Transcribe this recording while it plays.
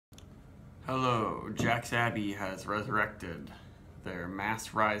Hello, Jack's Abbey has resurrected their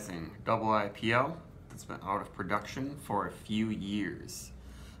Mass Rising double IPL that's been out of production for a few years.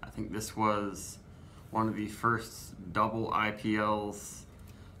 I think this was one of the first double IPLs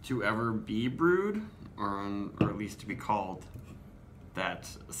to ever be brewed, or at least to be called that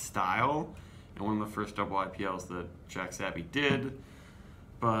style, and one of the first double IPLs that Jack's Abbey did.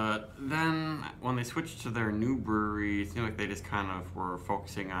 But then when they switched to their new brewery, it seemed like they just kind of were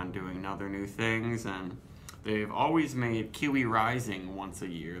focusing on doing other new things, and they've always made Kiwi Rising once a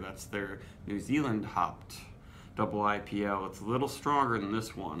year. That's their New Zealand hopped double IPL. It's a little stronger than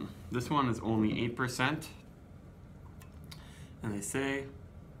this one. This one is only 8%, and they say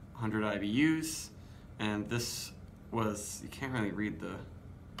 100 IBUs, and this was, you can't really read the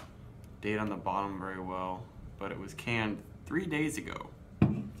date on the bottom very well, but it was canned 3 days ago,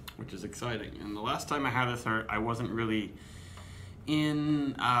 which is exciting. And the last time I had this, I wasn't really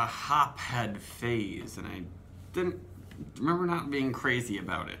in a hop head phase, and I didn't remember not being crazy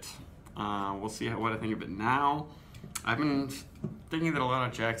about it. We'll see what I think of it now. I've been thinking that a lot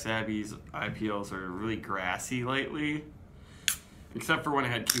of Jack's Abbey's IPLs are really grassy lately, except for when I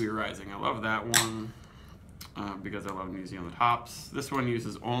had Kiwi Rising. I love that one because I love New Zealand hops. This one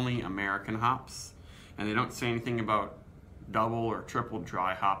uses only American hops, and they don't say anything about double or triple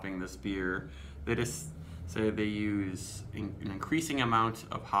dry hopping this beer. They just say they use an increasing amount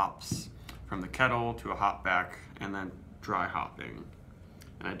of hops from the kettle to a hop back and then dry hopping.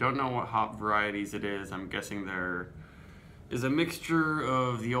 And I don't know what hop varieties it is. I'm guessing there is a mixture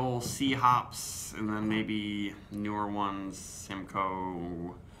of the old C hops and then maybe newer ones,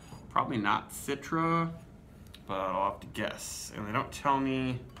 Simcoe, probably not Citra, but I'll have to guess. And they don't tell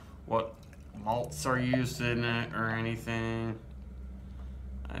me what malts are used in it or anything.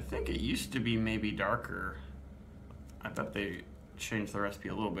 I think it used to be maybe darker. I bet they changed the recipe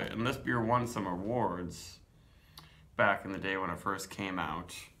a little bit. And this beer won some awards back in the day when it first came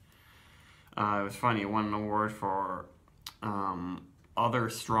out. It was funny, it won an award for other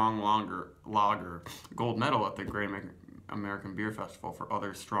strong lager, gold medal at the Great American Beer Festival for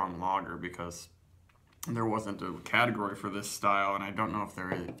other strong lager, because there wasn't a category for this style, and I don't know if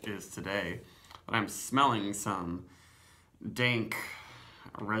there is today. But I'm smelling some dank,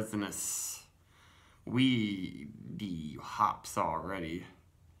 resinous, weedy hops already.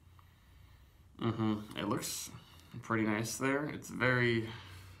 It looks pretty nice there. It's very,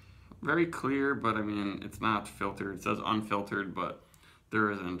 very clear, but I mean, it's not filtered. It says unfiltered, but there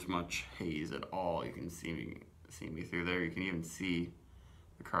isn't much haze at all. You can see me through there. You can even see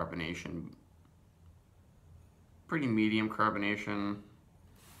the carbonation. Pretty medium carbonation,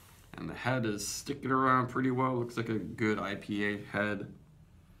 and the head is sticking around pretty well. Looks like a good IPA head.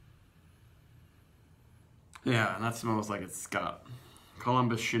 Yeah, and that smells like it's got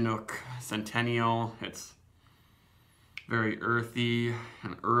Columbus Chinook Centennial. It's very earthy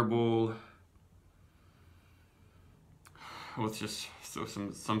and herbal, with just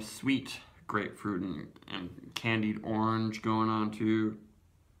some sweet grapefruit and candied orange going on too.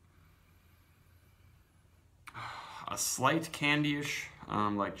 A slight candyish,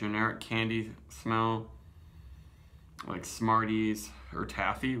 like generic candy smell, like Smarties or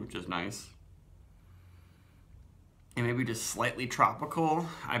taffy, which is nice. And maybe just slightly tropical.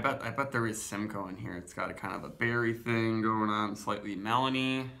 I bet there is Simcoe in here. It's got a kind of a berry thing going on, slightly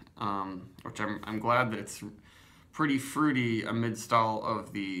melony, which I'm glad that it's pretty fruity amidst all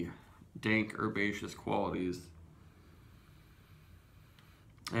of the dank herbaceous qualities.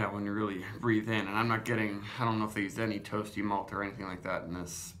 Yeah, when you really breathe in, and I'm not getting, I don't know if they used any toasty malt or anything like that in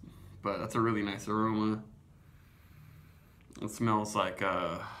this, but that's a really nice aroma. It smells like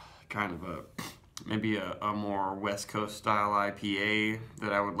a kind of maybe a more West Coast style IPA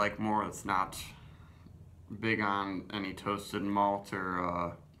that I would like more. It's not big on any toasted malt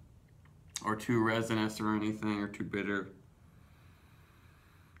or too resinous or anything, or too bitter.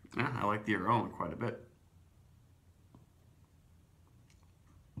 Yeah, I like the aroma quite a bit.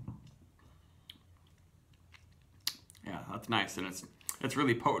 Yeah, that's nice, and it's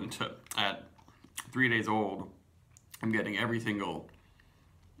really potent. At 3 days old, I'm getting every single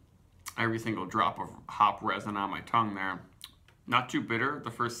drop of hop resin on my tongue there. Not too bitter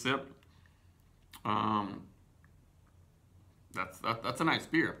the first sip. That's a nice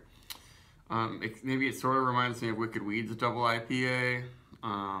beer. Maybe it sort of reminds me of Wicked Weed's double IPA.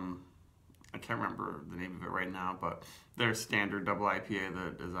 I can't remember the name of it right now, but their standard double IPA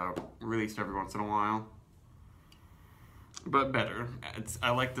that is out, released every once in a while. But better. I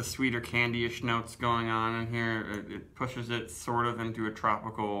like the sweeter candy-ish notes going on in here. It pushes it sort of into a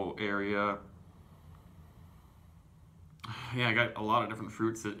tropical area. Yeah, I got a lot of different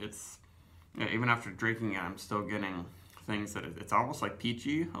fruits. It's yeah, even after drinking it, I'm still getting things that it's almost like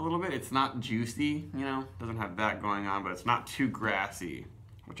peachy a little bit. It's not juicy, you know, doesn't have that going on, but it's not too grassy,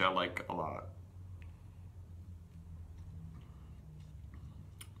 which I like a lot.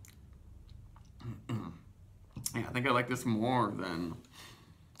 Yeah, I think I like this more than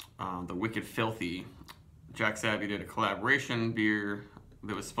the Wicked Filthy. Jack Savvy did a collaboration beer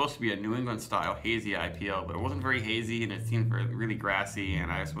that was supposed to be a New England style hazy IPL, but it wasn't very hazy and it seemed really grassy,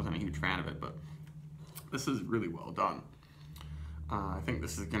 and I just wasn't a huge fan of it. But this is really well done. I think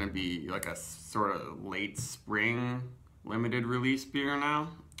this is going to be like a sort of late spring limited release beer now.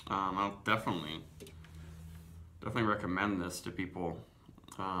 I'll definitely recommend this to people.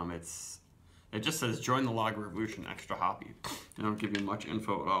 It just says join the lager revolution extra hoppy. They don't give you much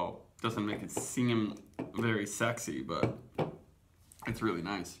info at all. Doesn't make it seem very sexy, but it's really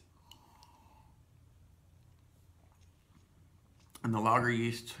nice. And the lager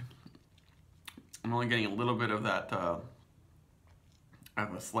yeast, I'm only getting a little bit of that, I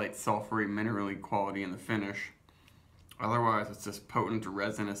have a slight sulfury, minerally quality in the finish. Otherwise, it's just potent,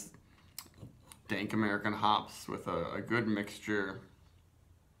 resinous, dank American hops with a good mixture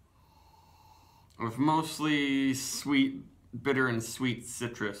with mostly sweet, bitter, and sweet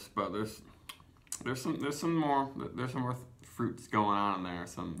citrus. But there's some more fruits going on in there.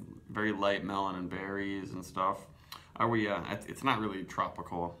 Some very light melon and berries and stuff. Oh yeah, it's not really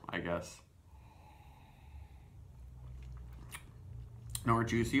tropical, I guess. Nor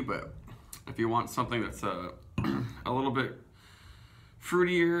juicy, but if you want something that's a little bit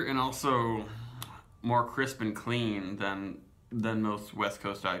fruitier and also more crisp and clean than most West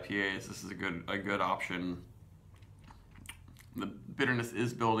Coast IPAs, this is a good option. The bitterness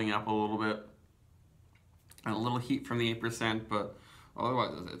is building up a little bit, and a little heat from the 8%, but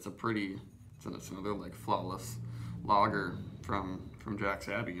otherwise it's another like flawless lager from Jack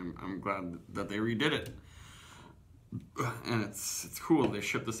Savvy. I'm glad that they redid it. And it's cool they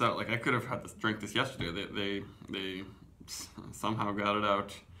shipped this out. Like, I could have had this drink this yesterday. They somehow got it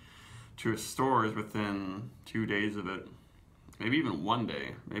out to stores within 2 days of it, maybe even 1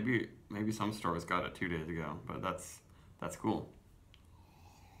 day. Maybe some stores got it 2 days ago, but that's cool.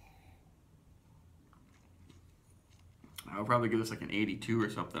 I'll probably give this like an 82 or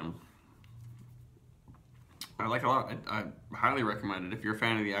something. I like it a lot. I highly recommend it. If you're a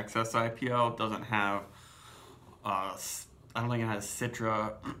fan of the XS IPL, it doesn't have I don't think it has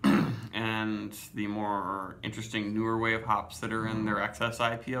Citra and the more interesting newer way of hops that are in their XS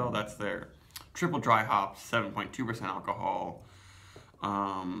IPL. That's their triple dry hops, 7.2% alcohol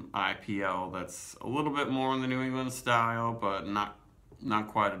IPL. That's a little bit more in the New England style, but not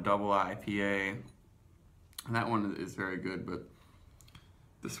quite a double IPA. And that one is very good, but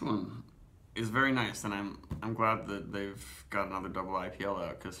this one is very nice, and I'm glad that they've got another double IPL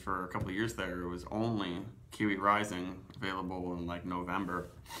out, because for a couple of years there it was only Kiwi Rising available in like November.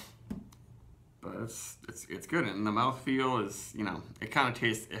 But it's good, and the mouthfeel is, you know, it kind of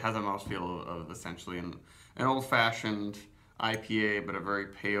tastes, it has a mouthfeel of essentially an old-fashioned IPA, but a very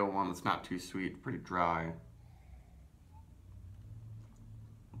pale one that's not too sweet, pretty dry.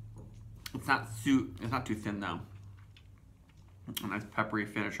 It's not too thin though. A nice peppery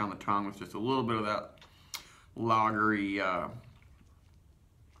finish on the tongue with just a little bit of that lagery,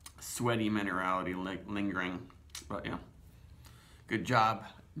 sweaty minerality lingering. But yeah, good job,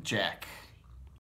 Jack.